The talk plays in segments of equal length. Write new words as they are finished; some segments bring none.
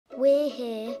We're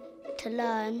here to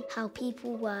learn how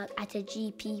people work at a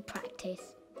GP practice.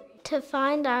 To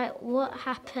find out what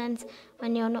happens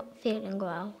when you're not feeling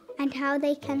well. And how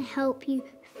they can help you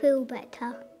feel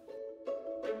better.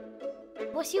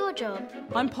 What's your job?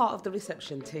 I'm part of the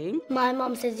reception team. My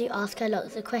mum says you ask her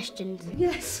lots of questions.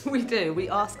 Yes, we do. We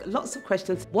ask lots of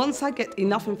questions. Once I get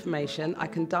enough information, I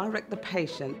can direct the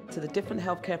patient to the different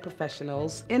healthcare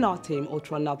professionals in our team or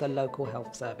to another local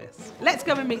health service. Let's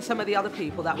go and meet some of the other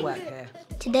people that work here.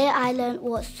 Today I learned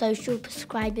what social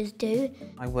prescribers do.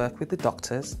 I work with the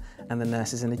doctors and the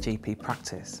nurses in the GP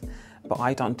practice, but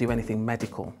I don't do anything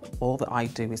medical. All that I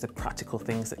do is the practical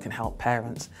things that can help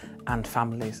parents and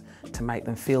families to make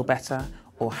them feel better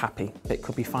or happy. It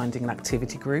could be finding an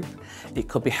activity group. It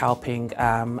could be helping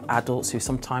adults who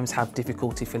sometimes have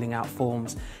difficulty filling out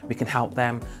forms. We can help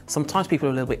them. Sometimes people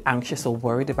are a little bit anxious or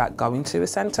worried about going to a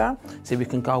centre, so we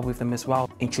can go with them as well,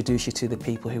 introduce you to the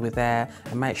people who are there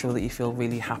and make sure that you feel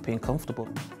really happy and comfortable.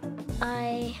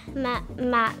 I met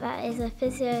Matt, that is a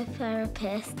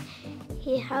physiotherapist.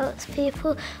 He helps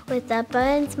people with their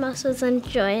bones, muscles and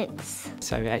joints.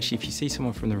 So actually if you see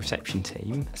someone from the reception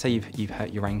team, say you've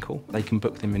hurt your ankle, they can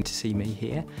book them in to see me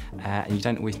here and you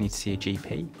don't always need to see a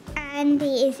GP.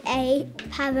 Andy is a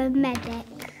paramedic.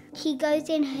 He goes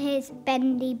in his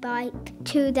bendy bike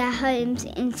to their homes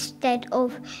instead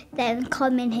of them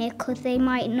coming here because they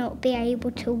might not be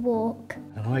able to walk.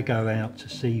 And I go out to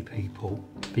see people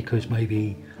because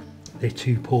maybe they're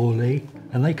too poorly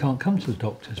and they can't come to the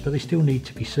doctors, but they still need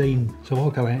to be seen, so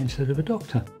I'll go out instead of a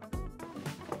doctor.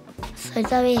 So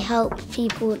Zoe helps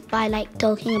people by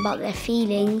talking about their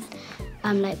feelings,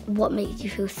 like what makes you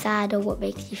feel sad or what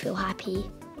makes you feel happy.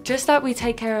 Just like we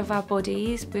take care of our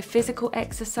bodies with physical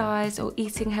exercise or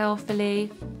eating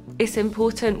healthily, it's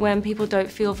important when people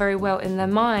don't feel very well in their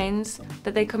minds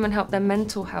that they come and help their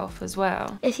mental health as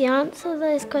well. If you answer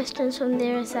those questions from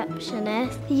the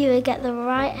receptionist, you will get the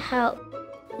right help.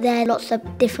 There are lots of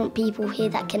different people here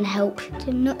that can help.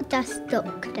 So not just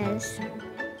doctors.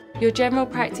 Your general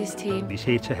practice team He's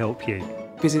here to help you.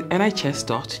 Visit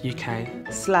nhs.uk/GP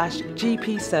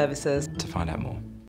 /GP services To find out more.